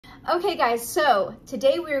Okay guys, so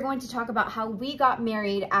today we are going to talk about how we got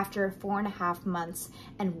married after 4.5 months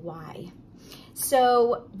and why.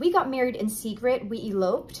 So we got married in secret, we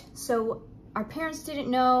eloped. So our parents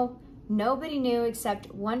didn't know, nobody knew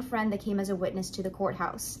except one friend that came as a witness to the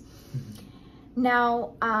courthouse.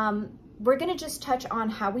 Now, we're gonna just touch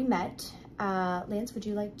on how we met. Lance, would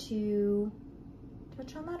you like to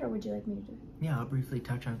touch on that or would you like me to do it? Yeah, I'll briefly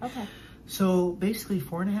touch on. Okay. So basically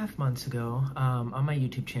 4.5 months ago, on my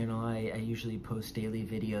YouTube channel, I usually post daily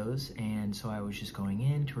videos, and so I was just going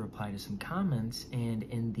in to reply to some comments, and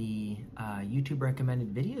in the YouTube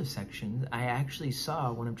recommended videos section, I actually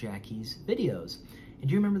saw one of Jackie's videos. And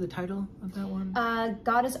do you remember the title of that one?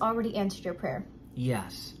 God has already answered your prayer.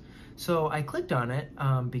 Yes. So I clicked on it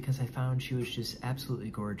because I found she was just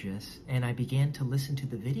absolutely gorgeous, and I began to listen to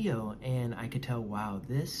the video, and I could tell, wow,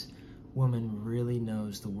 this woman really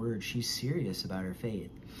knows the word. She's serious about her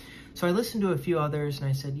faith. So I listened to a few others and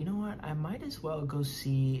I said, you know what, I might as well go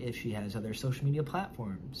see if she has other social media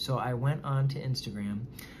platforms. So I went on to Instagram,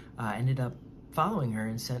 ended up following her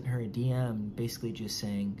and sent her a DM basically just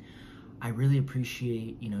saying, I really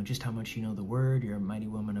appreciate, just how much you know the word. You're a mighty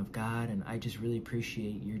woman of God, and I just really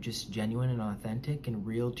appreciate you're just genuine and authentic and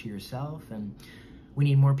real to yourself, and we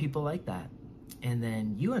need more people like that. And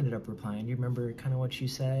then you ended up replying. Do you remember kind of what you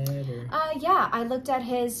said? Or? Yeah, I looked at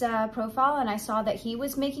his profile and I saw that he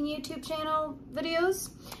was making YouTube channel videos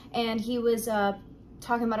and he was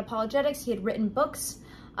talking about apologetics. He had written books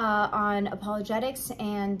on apologetics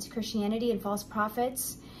and Christianity and false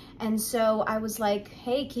prophets. And so I was like,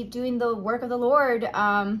 hey, keep doing the work of the Lord.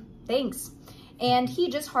 Thanks. And he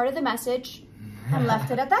just hearted the message and left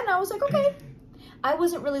it at that. And I was like, okay. I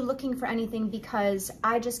wasn't really looking for anything because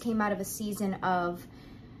I just came out of a season of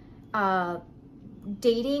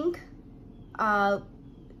dating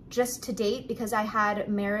just to date because I had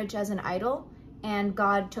marriage as an idol, and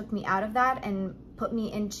God took me out of that and put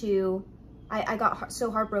me into, I got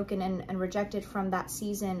so heartbroken and rejected from that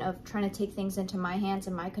season of trying to take things into my hands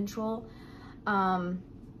and my control and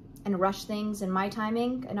rush things in my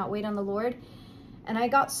timing and not wait on the Lord. And I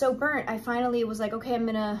got so burnt, I finally was like, okay, I'm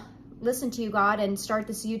gonna listen to you, God, and start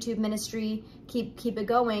this YouTube ministry, keep it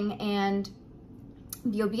going and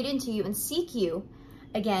be obedient to you and seek you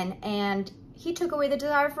again. And he took away the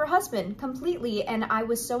desire for a husband completely. And I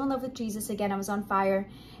was so in love with Jesus again. I was on fire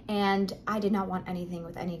and I did not want anything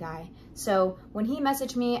with any guy. So when he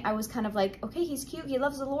messaged me, I was kind of like, okay, he's cute. He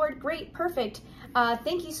loves the Lord. Great. Perfect.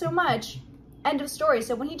 Thank you so much. End of story.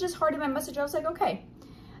 So when he just hearted my message, I was like, okay.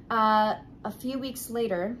 A few weeks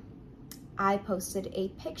later, I posted a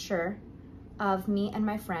picture of me and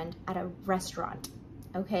my friend at a restaurant,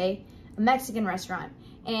 okay? A Mexican restaurant.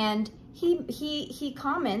 And he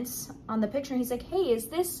comments on the picture and he's like, hey, is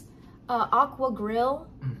this Aqua Grill,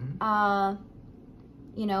 by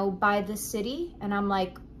this city? And I'm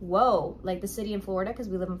like, whoa, like the city in Florida, because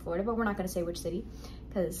we live in Florida, but we're not gonna say which city,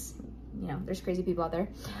 because, there's crazy people out there.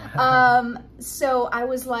 So I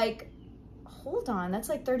was like, hold on, that's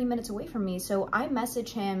like 30 minutes away from me. So I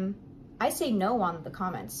message him, I say no on the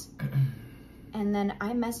comments. And then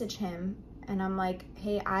I message him and I'm like,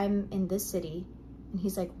 hey, I'm in this city. And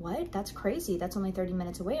he's like, what? That's crazy. That's only 30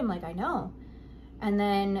 minutes away. I'm like, I know. And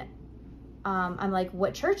then I'm like,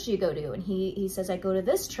 what church do you go to? And he says, I go to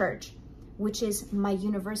this church, which is my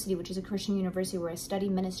university, which is a Christian university where I study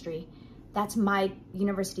ministry. That's my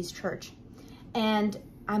university's church. And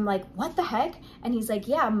I'm like, what the heck? And he's like,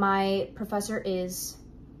 yeah, my professor is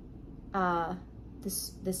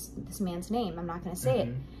this man's name. I'm not gonna say it.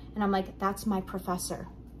 And I'm like, that's my professor.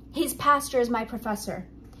 His pastor is my professor.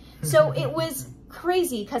 So it was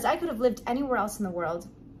crazy because I could have lived anywhere else in the world.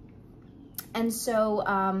 And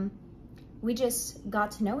so we just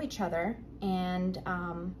got to know each other, and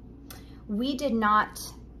we did not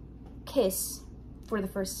kiss for the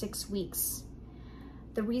first 6 weeks.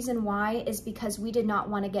 The reason why is because we did not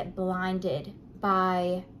want to get blinded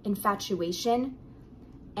by infatuation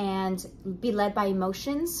and be led by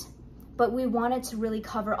emotions, but we wanted to really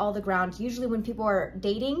cover all the ground. Usually when people are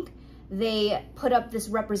dating, they put up this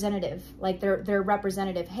representative, like their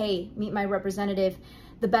representative. Hey, meet my representative,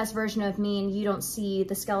 the best version of me, and you don't see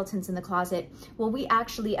the skeletons in the closet. Well, we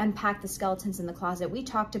actually unpacked the skeletons in the closet. We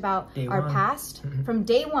talked about our past from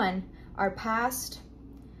day one, our past.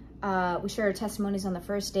 We shared our testimonies on the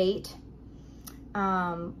first date.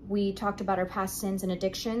 We talked about our past sins and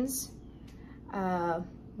addictions.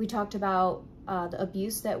 We talked about the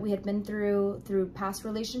abuse that we had been through past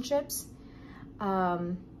relationships.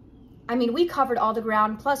 I mean, we covered all the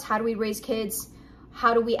ground. Plus, how do we raise kids?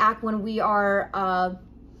 How do we act when we are,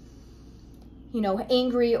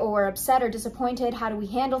 angry or upset or disappointed? How do we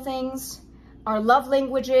handle things? our love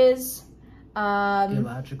languages.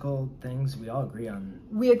 Theological things, we all agree on.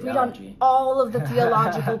 We agreed theology. on all of the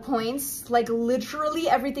theological points, like literally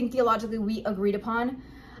everything theologically we agreed upon.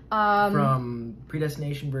 From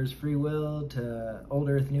predestination versus free will to old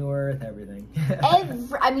earth, new earth, everything.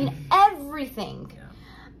 Everything.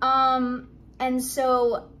 Yeah. And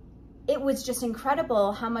so it was just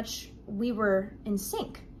incredible how much we were in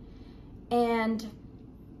sync. And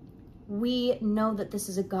we know that this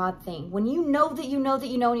is a God thing. When you know that you know that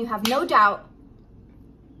you know, and you have no doubt,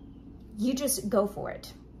 you just go for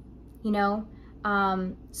it, you know?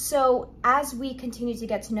 So as we continued to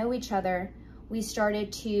get to know each other, we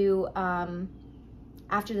started to,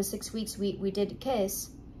 after the 6 weeks, we did kiss.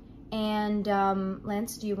 And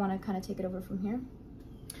Lance, do you want to kind of take it over from here?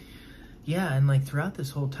 Yeah, and like throughout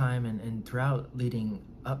this whole time and throughout leading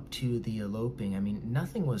up to the eloping, I mean,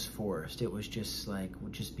 nothing was forced. It was just like,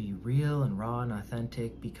 would just be real and raw and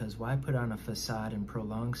authentic, because why put on a facade and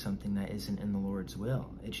prolong something that isn't in the Lord's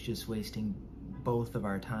will? It's just wasting both of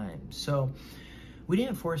our time. So we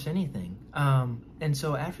didn't force anything. And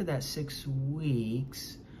so after that 6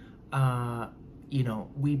 weeks, you know,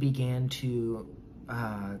 we began to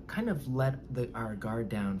kind of let our guard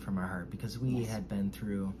down from our heart, because we had been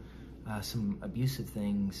through some abusive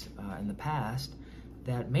things in the past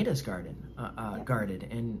that made us guarded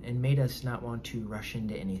and made us not want to rush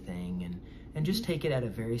into anything and just take it at a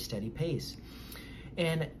very steady pace.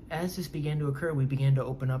 And as this began to occur, we began to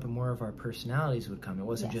open up and more of our personalities would come. It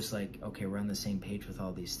wasn't just like, okay, we're on the same page with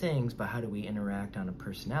all these things, but how do we interact on a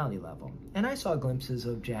personality level? And I saw glimpses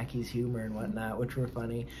of Jackie's humor and whatnot, which were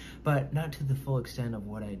funny, but not to the full extent of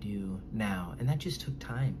what I do now. And that just took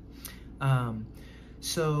time.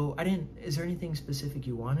 So is there anything specific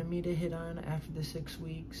you wanted me to hit on after the 6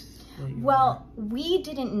 weeks? Well, we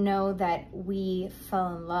didn't know that we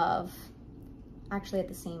fell in love actually at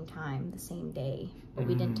the same time, the same day, but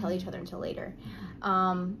we didn't tell each other until later.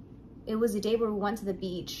 It was a day where we went to the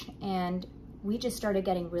beach and we just started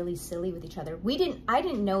getting really silly with each other. I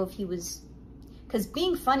didn't know if he was, because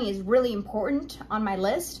being funny is really important on my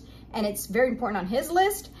list and it's very important on his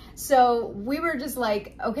list. So we were just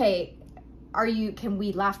like, okay, can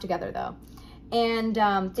we laugh together though? And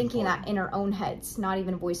thinking that in our own heads, not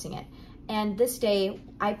even voicing it. And this day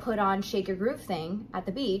I put on Shake Your Groove Thing at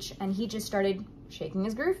the beach and he just started shaking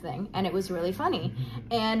his groove thing and it was really funny.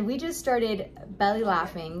 And we just started belly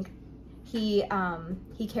laughing. He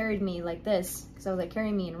carried me like this, because I was like,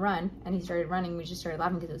 carry me and run, and he started running. We just started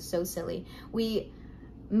laughing because it was so silly. We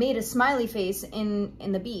made a smiley face in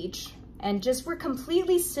the beach and just were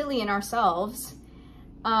completely silly in ourselves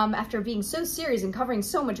after being so serious and covering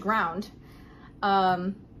so much ground.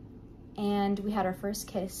 And we had our first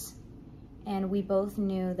kiss. And we both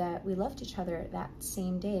knew that we loved each other that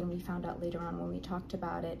same day, and we found out later on when we talked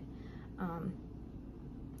about it.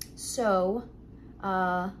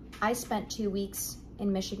 I spent 2 weeks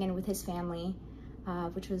in Michigan with his family,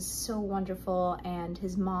 which was so wonderful, and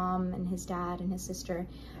his mom and his dad and his sister.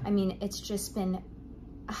 I mean, it's just been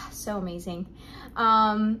so amazing.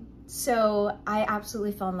 So I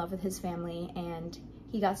absolutely fell in love with his family, and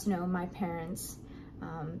he got to know my parents.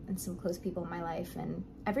 And some close people in my life, and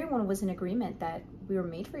everyone was in agreement that we were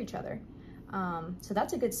made for each other. So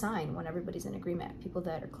that's a good sign when everybody's in agreement. People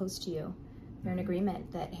that are close to you, they're in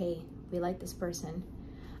agreement that, hey, we like this person.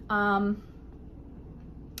 But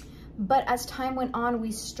as time went on,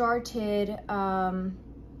 we started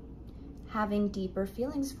having deeper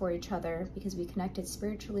feelings for each other because we connected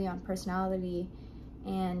spiritually, on personality,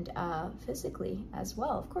 and physically as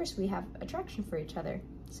well. Of course, we have attraction for each other.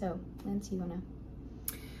 So, Lance, you wanna?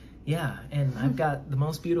 Yeah, and I've got the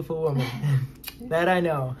most beautiful woman that I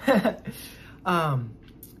know.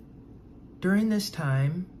 During this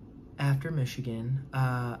time, after Michigan,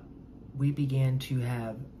 we began to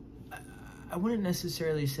have, I wouldn't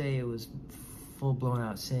necessarily say it was full-blown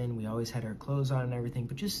out sin. We always had our clothes on and everything,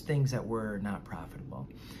 but just things that were not profitable.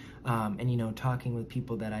 And, you know, talking with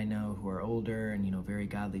people that I know who are older and, you know, very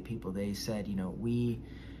godly people, they said, you know, we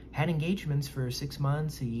had engagements for 6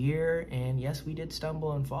 months, a year, and yes, we did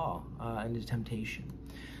stumble and fall into temptation.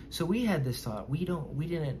 So we had this thought, we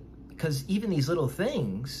didn't, because even these little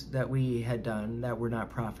things that we had done that were not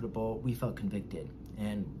profitable, we felt convicted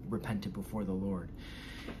and repented before the Lord.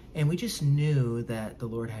 And we just knew that the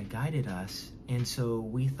Lord had guided us, and so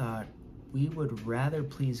we thought we would rather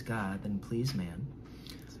please God than please man.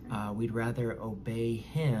 We'd rather obey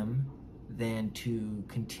Him than to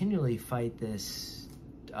continually fight this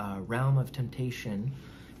realm of temptation,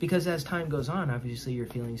 because as time goes on, obviously your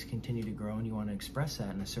feelings continue to grow and you want to express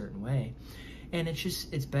that in a certain way, and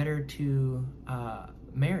it's better to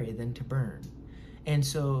marry than to burn. And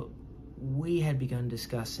so we had begun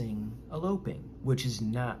discussing eloping, which is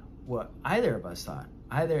not what either of us thought.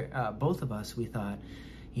 Both of us, we thought,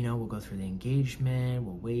 you know, we'll go through the engagement,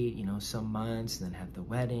 we'll wait, you know, some months, and then have the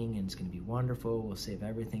wedding, and it's going to be wonderful. We'll save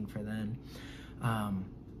everything for then.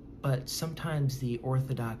 But sometimes the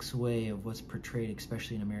orthodox way of what's portrayed,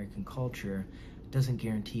 especially in American culture, doesn't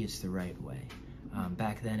guarantee it's the right way.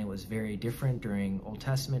 Back then it was very different during Old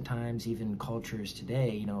Testament times, even cultures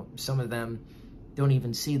today, you know, some of them don't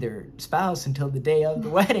even see their spouse until the day of the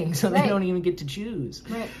wedding, so they don't even get to choose.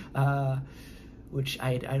 Right. Which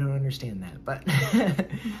I don't understand that, but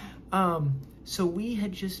so we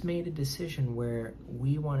had just made a decision where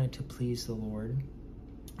we wanted to please the Lord,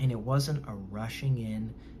 and it wasn't a rushing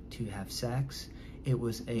in to have sex. It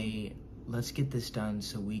was a let's get this done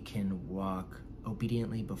so we can walk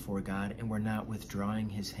obediently before God, and we're not withdrawing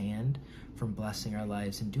his hand from blessing our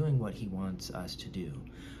lives and doing what he wants us to do.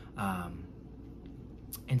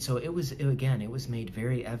 And so it was made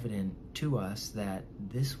very evident to us that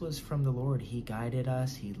this was from the Lord. He guided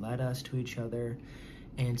us, he led us to each other.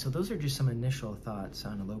 And so those are just some initial thoughts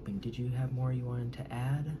on eloping. Did you have more you wanted to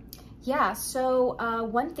add? Yeah, so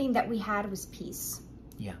one thing that we had was peace.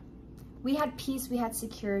 Yeah. We had peace, we had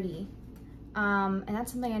security. And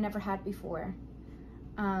that's something I never had before.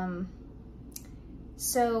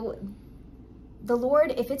 So the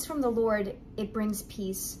Lord, if it's from the Lord, it brings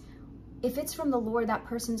peace. If it's from the Lord, that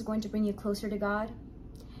person's going to bring you closer to God.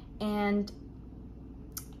 And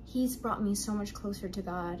he's brought me so much closer to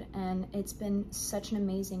God, and it's been such an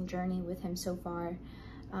amazing journey with him so far.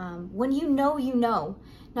 When you know, you know.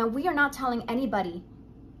 Now, we are not telling anybody,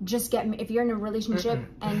 just if you're in a relationship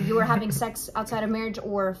and you are having sex outside of marriage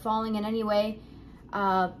or falling in any way,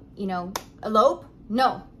 you know, elope.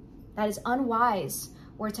 No, that is unwise.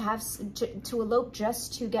 Or to elope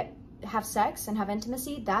just to have sex and have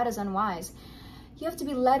intimacy, that is unwise. You have to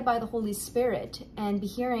be led by the Holy Spirit and be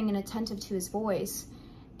hearing and attentive to his voice.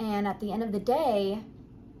 And at the end of the day,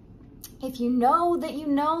 if you know that you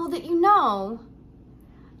know that you know,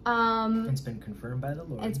 it's been confirmed by the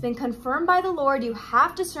Lord. It's been confirmed by the Lord. You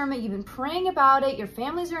have discernment. You've been praying about it. Your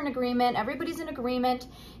families are in agreement. Everybody's in agreement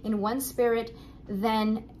in one spirit.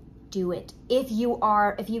 Then do it. If you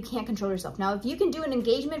can't control yourself. Now, if you can do an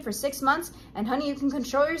engagement for 6 months and honey, you can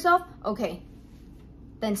control yourself, okay,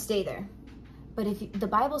 then stay there. But the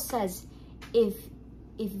Bible says, if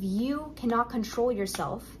you cannot control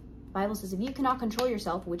yourself, the Bible says if you cannot control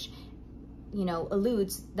yourself, which, you know,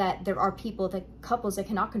 alludes that there are couples that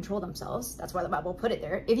cannot control themselves. That's why the Bible put it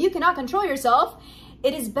there. If you cannot control yourself,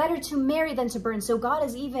 it is better to marry than to burn. So God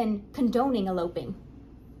is even condoning eloping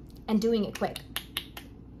and doing it quick.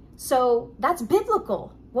 So that's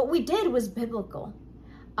biblical. What we did was biblical.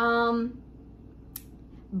 But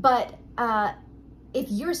if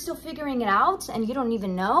you're still figuring it out and you don't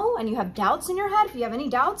even know and you have doubts in your head, if you have any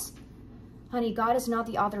doubts, honey, God is not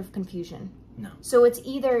the author of confusion. No. So it's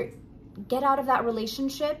either get out of that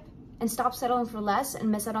relationship and stop settling for less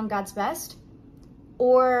and miss out on God's best,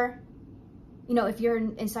 or, you know, if you're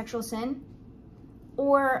in sexual sin,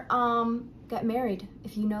 or get married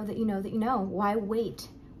if you know that you know that you know. Why wait?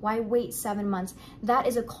 Why wait 7 months? That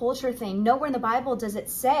is a culture thing. Nowhere in the Bible does it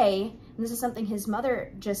say, and this is something his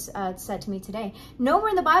mother just said to me today, nowhere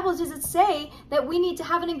in the Bible does it say that we need to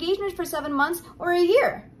have an engagement for 7 months or a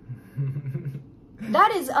year.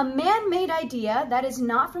 That is a man-made idea. That is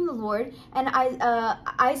not from the Lord. And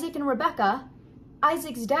Isaac and Rebekah,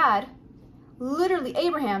 Isaac's dad, literally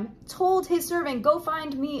Abraham, told his servant, go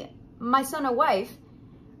find me, my son, a wife.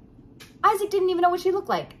 Isaac didn't even know what she looked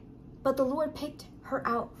like. But the Lord picked her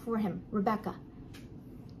out for him, Rebekah.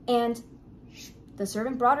 And the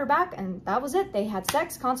servant brought her back, and that was it. They had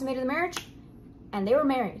sex, consummated the marriage, and they were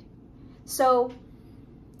married. So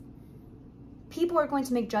people are going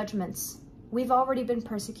to make judgments. We've already been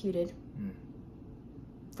persecuted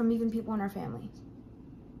from even people in our family.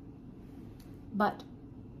 But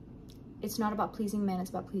it's not about pleasing man, it's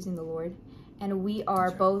about pleasing the Lord. And we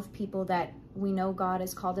are both people that we know God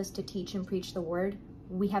has called us to teach and preach the word.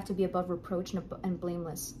 We have to be above reproach and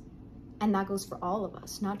blameless. And that goes for all of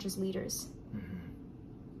us, not just leaders.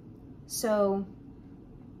 So,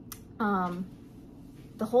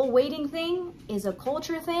 the whole waiting thing is a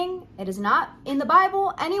culture thing. It is not in the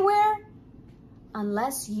Bible anywhere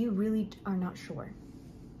unless you really are not sure.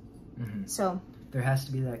 So there has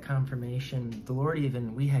to be that confirmation. The Lord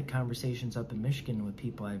we had conversations up in Michigan with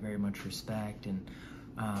people I very much respect, and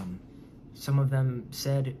some of them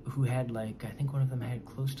said who had I think one of them had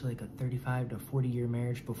close to a 35 to 40 year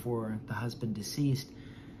marriage before the husband deceased,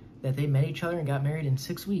 that they met each other and got married in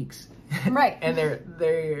 6 weeks. Right. And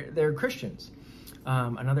they're Christians.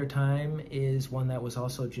 Another time is one that was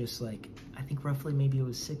also just like, I think roughly maybe it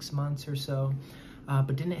was 6 months or so,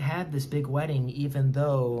 but didn't have this big wedding, even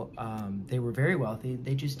though they were very wealthy.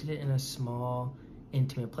 They just did it in a small,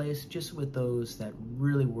 intimate place, just with those that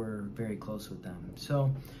really were very close with them.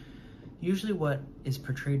 So usually what is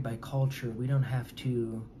portrayed by culture, we don't have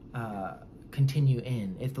to continue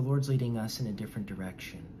in if the Lord's leading us in a different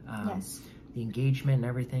direction. Yes. The engagement and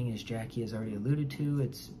everything, as Jackie has already alluded to,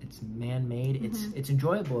 it's man-made. It's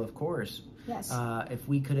enjoyable, of course. Yes. If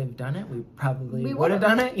we could have done it, we probably would have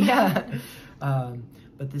done it. Yeah.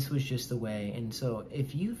 But this was just the way. And so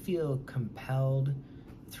if you feel compelled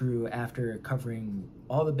through, after covering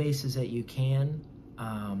all the bases that you can,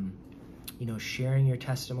 you know, sharing your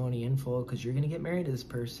testimony in full, because you're going to get married to this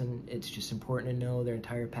person. It's just important to know their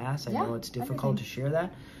entire past. I know it's difficult to share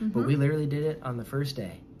that, but we literally did it on the first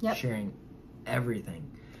day, sharing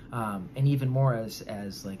everything. And even more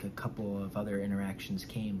as like a couple of other interactions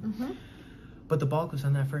came. But the bulk was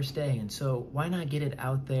on that first day. And so why not get it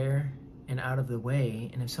out there and out of the way?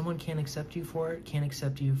 And if someone can't accept you for it, can't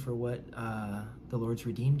accept you for what the Lord's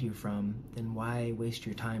redeemed you from, then why waste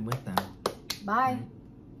your time with them? Bye.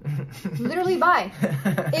 Literally bye.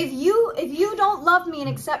 If you don't love me and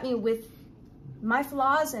accept me with my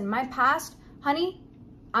flaws and my past, honey,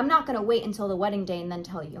 I'm not going to wait until the wedding day and then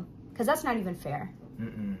tell you, because that's not even fair.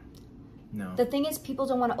 No. The thing is, people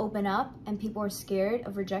don't want to open up, and people are scared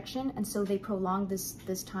of rejection, and so they prolong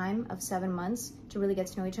this time of 7 months to really get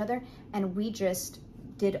to know each other. And we just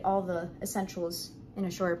did all the essentials in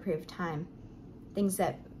a shorter period of time, things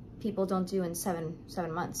that people don't do in 7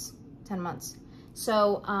 months, 10 months.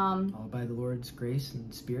 So all by the Lord's grace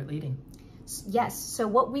and Spirit leading. Yes. So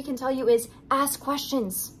what we can tell you is ask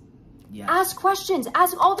questions. Yes. Ask questions.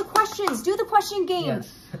 Ask all the questions. Do the question game.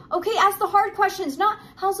 Yes. Okay, ask the hard questions. Not,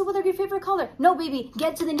 how's the weather, your favorite color? No, baby,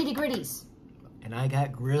 get to the nitty-gritties. And I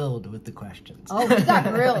got grilled with the questions. Oh, he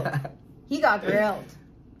got grilled. He got grilled.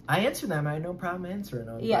 I answered them. I had no problem answering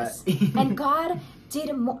them. Yes. And God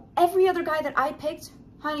did more. Every other guy that I picked,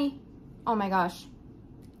 honey, oh my gosh,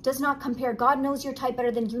 does not compare. God knows your type better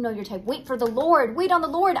than you know your type. Wait for the Lord. Wait on the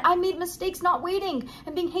Lord. I made mistakes not waiting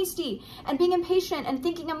and being hasty and being impatient and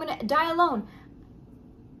thinking I'm going to die alone.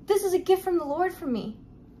 This is a gift from the Lord for me.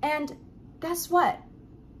 And guess what?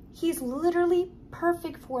 He's literally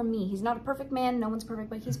perfect for me. He's not a perfect man. No one's perfect,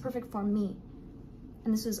 but he's perfect for me.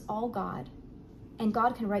 And this is all God. And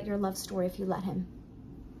God can write your love story if you let him.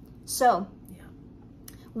 So,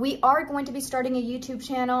 we are going to be starting a YouTube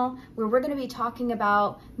channel where we're going to be talking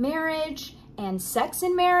about marriage and sex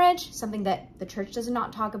in marriage, something that the church does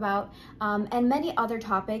not talk about, and many other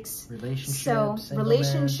topics.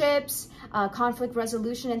 Relationships, conflict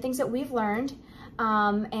resolution, and things that we've learned.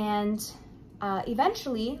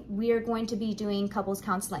 Eventually, we are going to be doing couples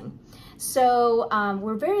counseling. So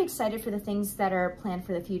we're very excited for the things that are planned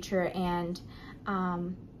for the future, and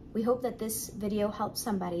we hope that this video helps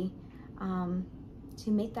somebody to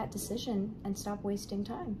make that decision and stop wasting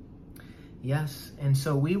time. Yes, and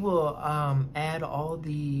so we will add all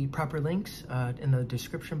the proper links in the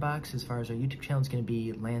description box. As far as our YouTube channel is going to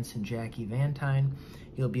be Lance and Jackie Vantine.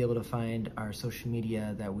 You'll be able to find our social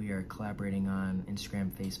media that we are collaborating on, Instagram,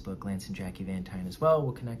 Facebook, Lance and Jackie Vantine as well.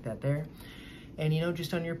 We'll connect that there. And, you know,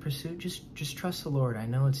 just on your pursuit, just trust the Lord. I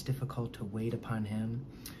know it's difficult to wait upon him,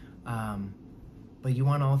 but you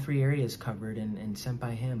want all 3 areas covered and sent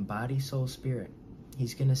by him, body, soul, spirit.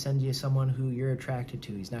 He's going to send you someone who you're attracted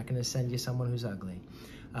to. He's not going to send you someone who's ugly.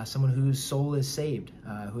 Someone whose soul is saved,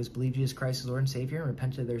 who has believed Jesus Christ as Lord and Savior and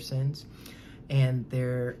repented of their sins. And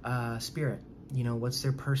their spirit, you know, what's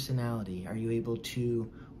their personality? Are you able to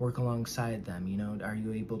work alongside them? You know, are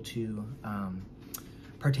you able to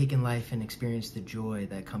partake in life and experience the joy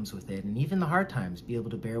that comes with it? And even the hard times, be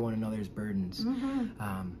able to bear one another's burdens.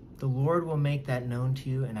 The Lord will make that known to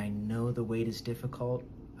you, and I know the wait is difficult.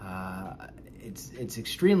 It's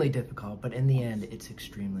extremely difficult, but in the end, it's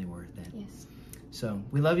extremely worth it. Yes. So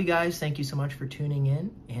we love you guys. Thank you so much for tuning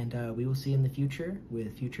in, and we will see you in the future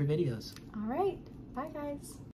with future videos. All right. Bye, guys.